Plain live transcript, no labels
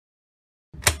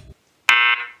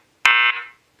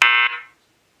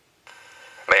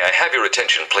have your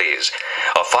attention, please?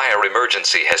 A fire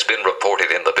emergency has been reported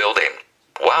in the building.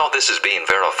 While this is being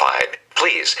verified,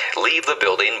 please leave the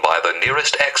building by the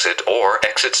nearest exit or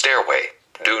exit stairway.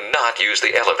 Do not use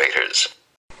the elevators.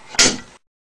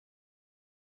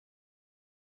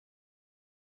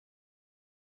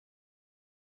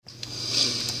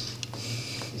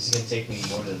 It's gonna take me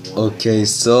more than one. Okay,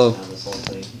 so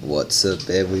what's up,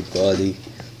 everybody?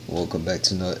 Welcome back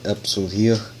to another episode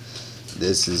here.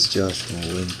 This is Josh from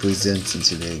Win presenting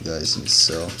today, guys.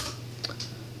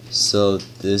 So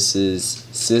this is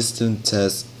System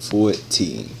Test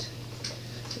 14,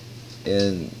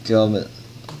 and I'm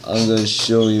gonna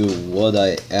show you what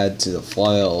I add to the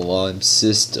fire alarm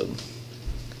system.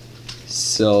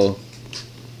 So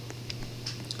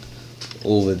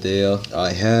over there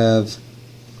I have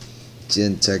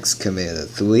Gentex Commander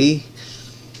 3.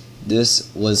 This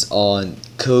was on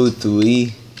code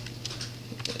 3,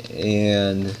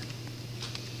 and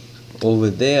over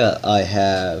there I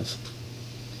have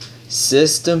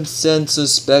System Sensor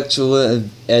Spectralert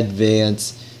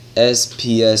Advance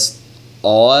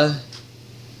SPSR.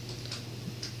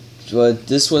 But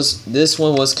this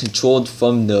one was controlled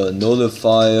from the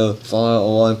Notifier Fire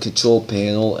Alarm Control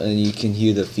Panel, and you can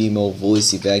hear the female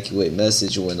voice evacuate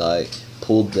message when I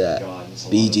pulled that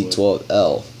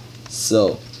BG-12L.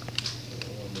 So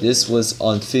this was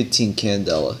on 15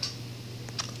 Candela.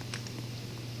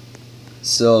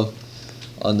 So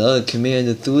another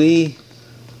Commander 3.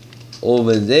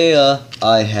 Over there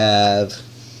I have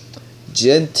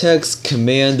Gentex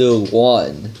Commander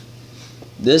 1.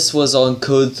 This was on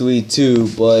code 3 too,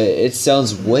 but it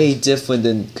sounds way different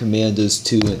than Commanders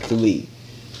 2 and 3.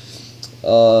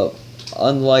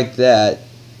 Unlike that,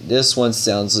 this one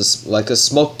sounds like a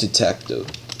smoke detector.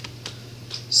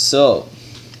 So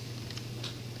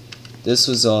this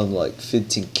was on like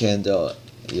 15 Candela.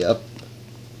 Yep.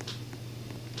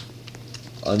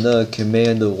 Another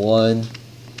Commander 1.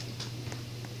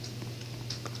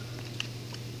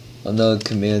 Another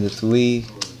Commander 3.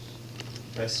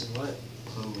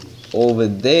 Over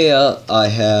there I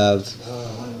have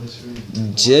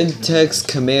Gentex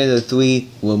Commander 3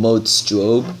 remote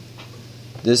strobe.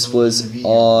 This was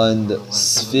on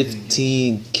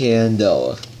 15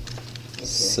 Candela.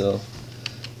 So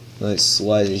let's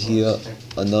slide it here.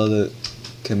 Another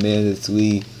Commander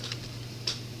 3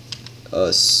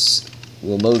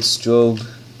 remote strobe.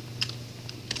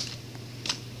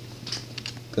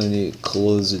 Gonna need to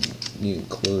close it. Need to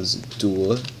close the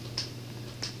door.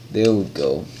 There we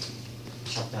go.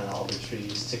 Chop down all the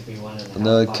trees. Took me 1.5.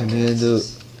 Another Commander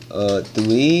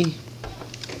 3.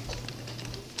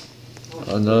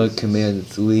 Another Commander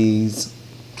 3s.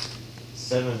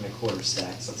 7.25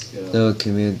 stacks. Let's go. Another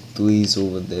Commander 3s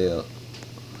over there.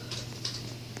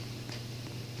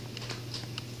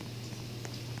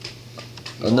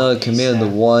 Another Commander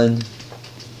 1.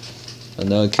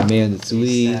 Another Commander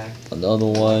 3. Another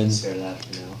one.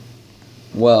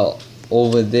 Well,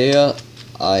 over there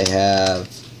I have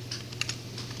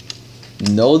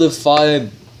Notifier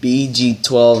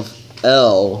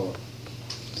NBG-12L.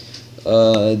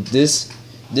 This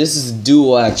is a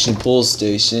dual action pull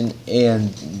station,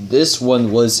 and this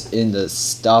one was in the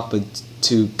stop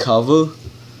to cover,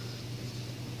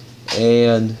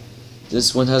 and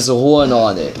this one has a horn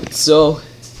on it. So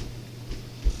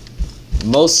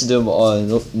most of them are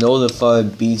Notifier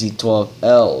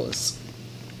NBG-12Ls.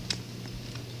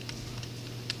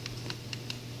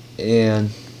 And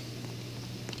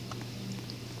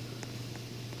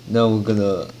now we're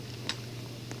gonna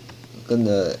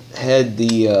head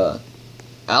the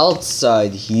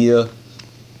outside here.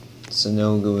 So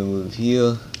now we're gonna move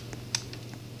here.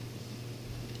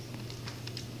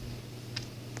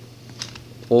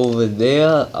 Over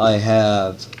there I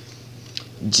have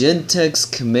Gentex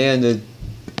Commander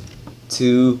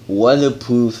 2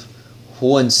 weatherproof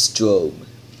horn strobe.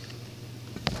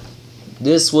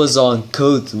 This was on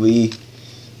code 3.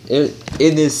 It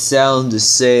is sound the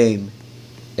same.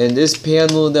 And this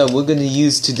panel that we're gonna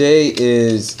use today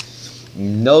is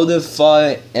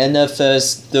Notifier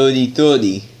NFS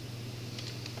 3030.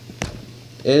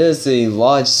 It is a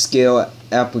large scale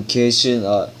application,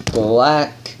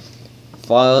 black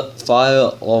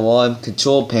fire alarm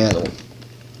control panel.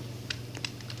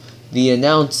 The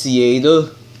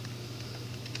annunciator,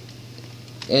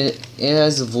 and it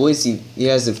has a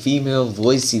female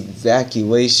voice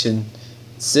evacuation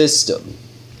system.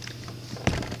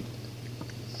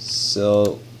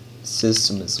 So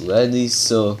system is ready.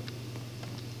 So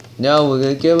now we're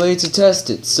gonna get ready to test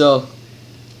it. So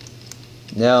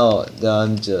now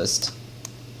I'm just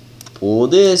pull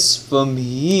this from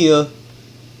here.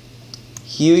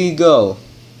 Here you go.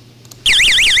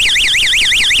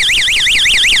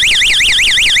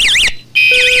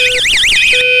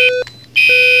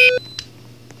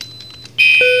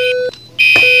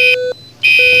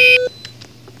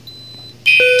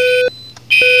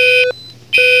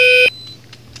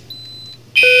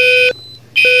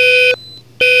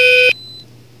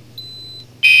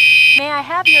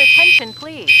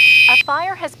 please. A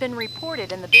fire has been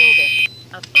reported in the building.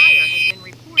 A fire has been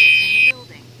reported in the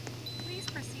building. Please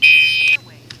proceed to the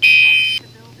stairway and exit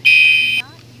the building. Do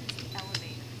not use the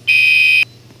elevators.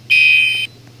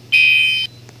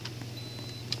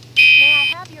 May I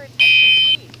have your attention,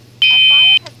 please? A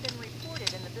fire has been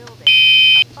reported in the building.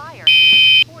 A fire has been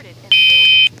reported in the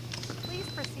building. Please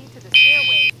proceed to the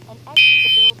stairways and exit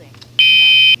the building. Do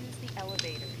not use the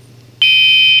elevators.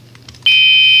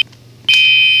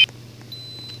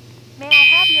 May I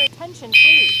have your attention,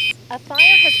 please? A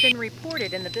fire has been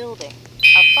reported in the building.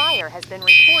 A fire has been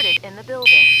reported in the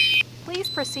building. Please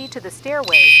proceed to the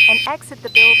stairways and exit the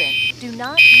building. Do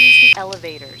not use the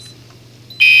elevators.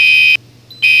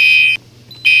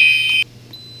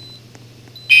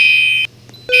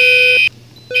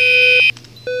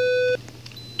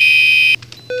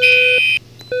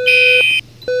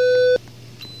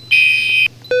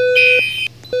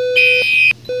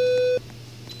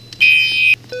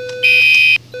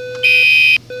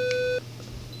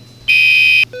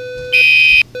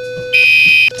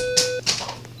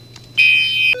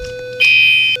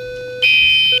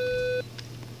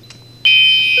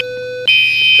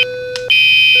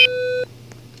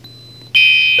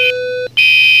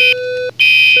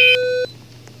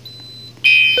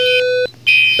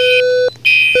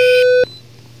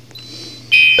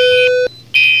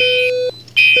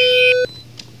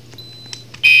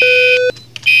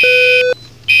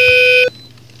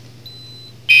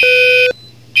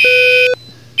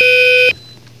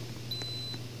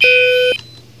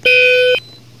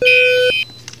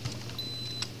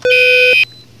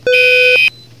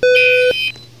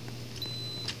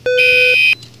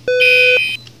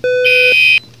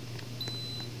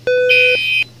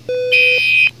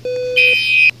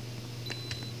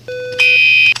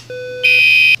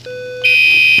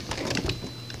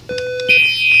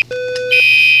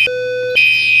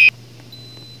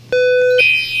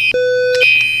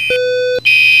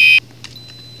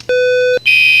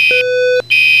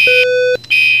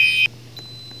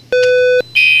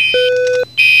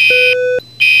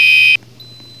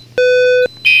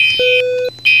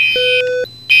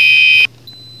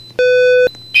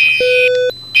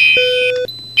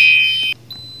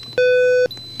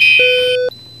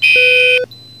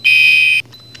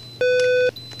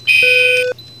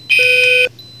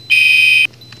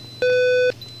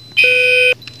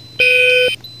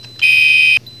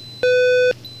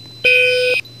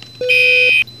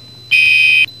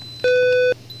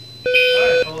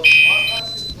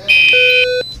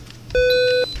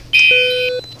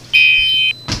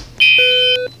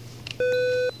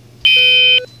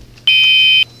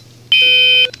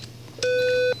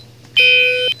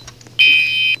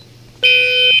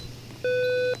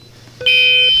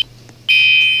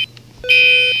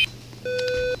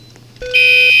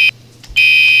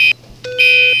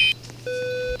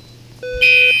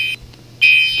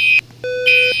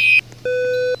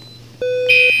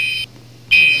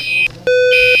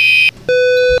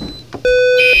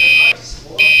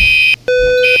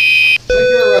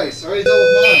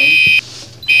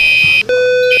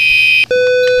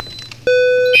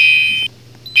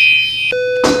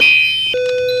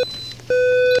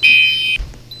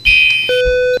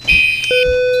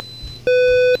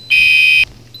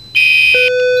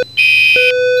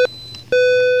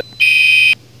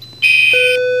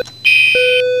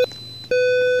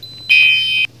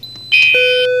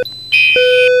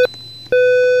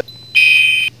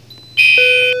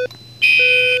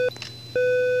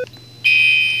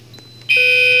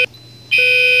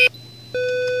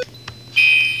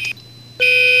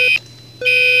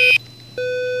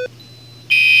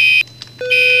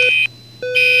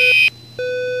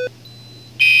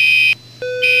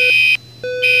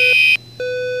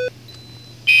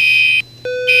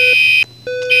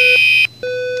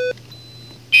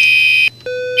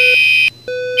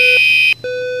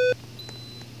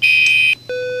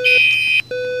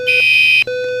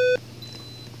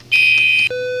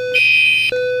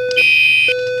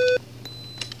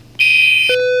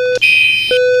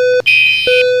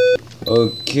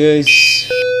 Okay.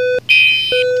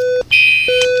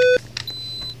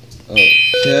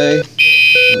 Okay.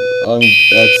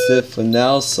 That's it for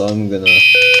now, so I'm gonna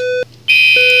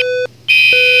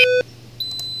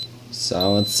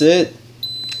silence it.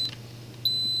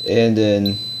 And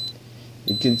then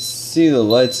you can see the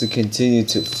lights will continue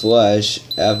to flash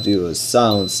after you have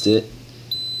silenced it.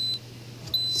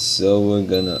 So we're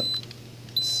gonna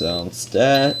silence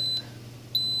that.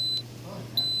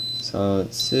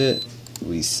 Silence it.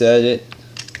 Reset it.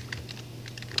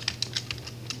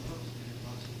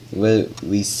 Let it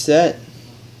reset.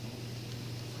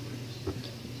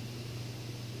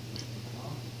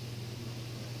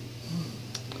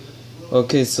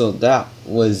 Okay, so that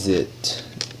was it.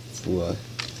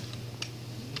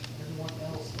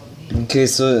 Okay,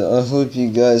 so I hope you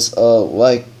guys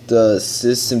like the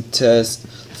system test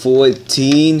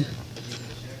 14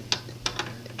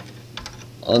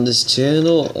 on this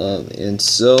channel, and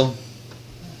so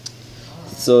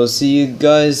see you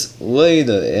guys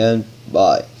later, and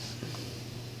bye.